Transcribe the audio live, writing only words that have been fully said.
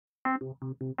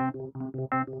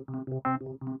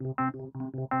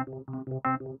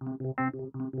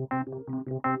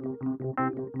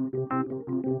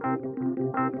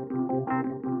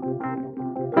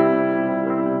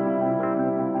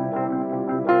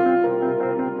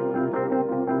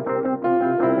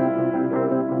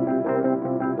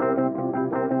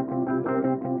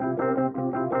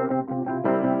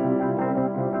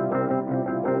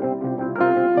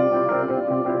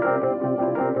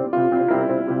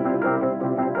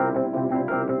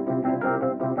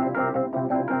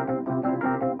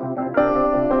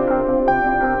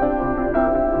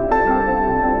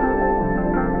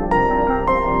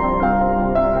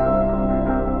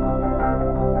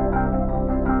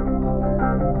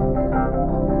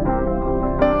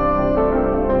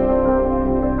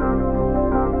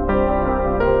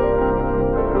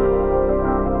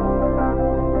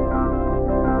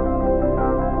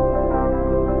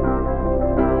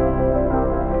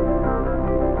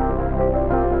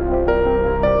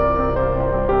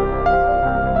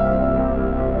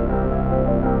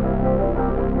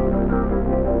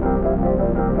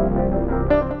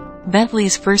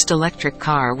Bentley's first electric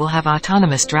car will have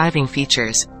autonomous driving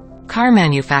features. Car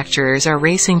manufacturers are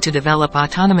racing to develop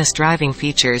autonomous driving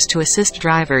features to assist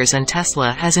drivers, and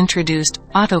Tesla has introduced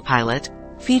Autopilot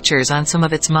features on some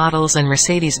of its models, and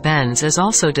Mercedes-Benz is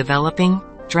also developing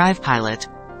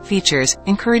DrivePilot features,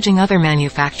 encouraging other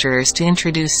manufacturers to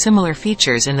introduce similar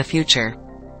features in the future.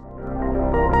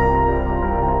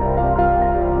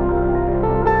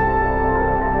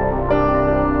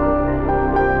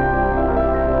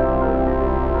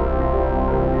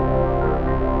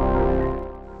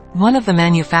 One of the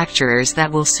manufacturers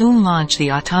that will soon launch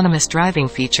the autonomous driving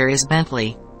feature is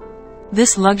Bentley.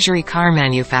 This luxury car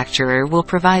manufacturer will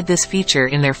provide this feature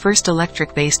in their first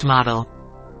electric-based model.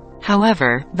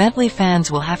 However, Bentley fans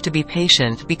will have to be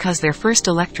patient because their first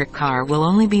electric car will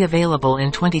only be available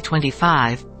in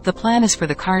 2025. The plan is for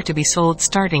the car to be sold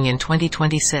starting in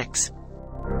 2026.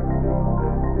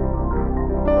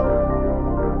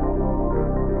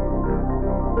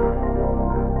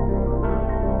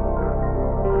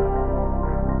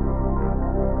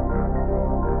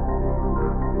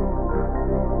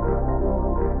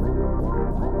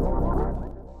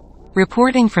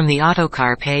 Reporting from the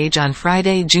Autocar page on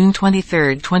Friday, June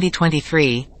 23,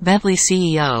 2023, Bentley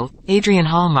CEO, Adrian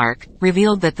Hallmark,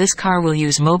 revealed that this car will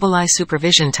use Mobileye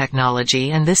supervision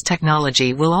technology, and this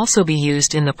technology will also be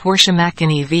used in the Porsche Macan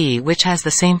EV, which has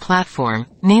the same platform,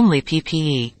 namely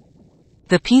PPE.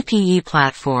 The PPE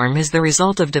platform is the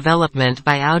result of development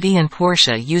by Audi and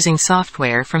Porsche using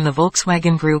software from the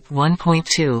Volkswagen Group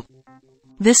 1.2.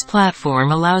 This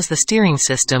platform allows the steering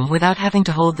system without having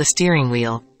to hold the steering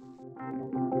wheel.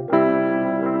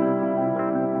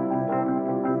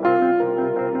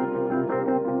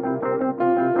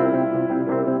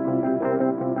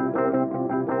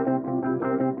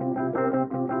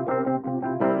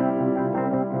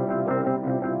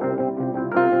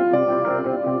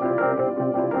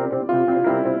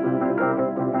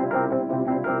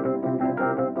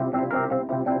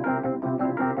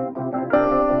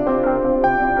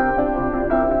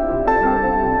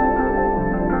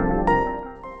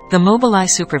 The Mobileye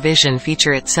supervision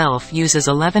feature itself uses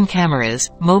 11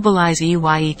 cameras, Mobileye's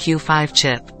EyeQ5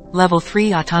 chip, Level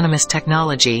 3 autonomous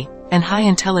technology, and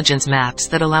high-intelligence maps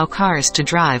that allow cars to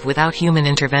drive without human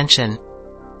intervention.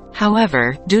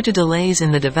 However, due to delays in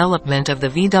the development of the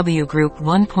VW Group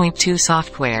 1.2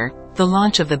 software, the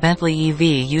launch of the Bentley EV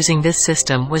using this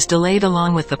system was delayed,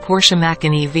 along with the Porsche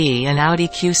Macan EV and Audi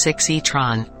Q6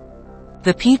 e-tron.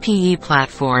 The PPE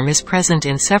platform is present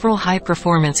in several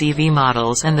high-performance EV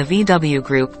models, and the VW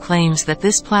Group claims that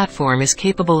this platform is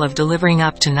capable of delivering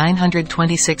up to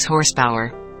 926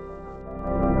 horsepower.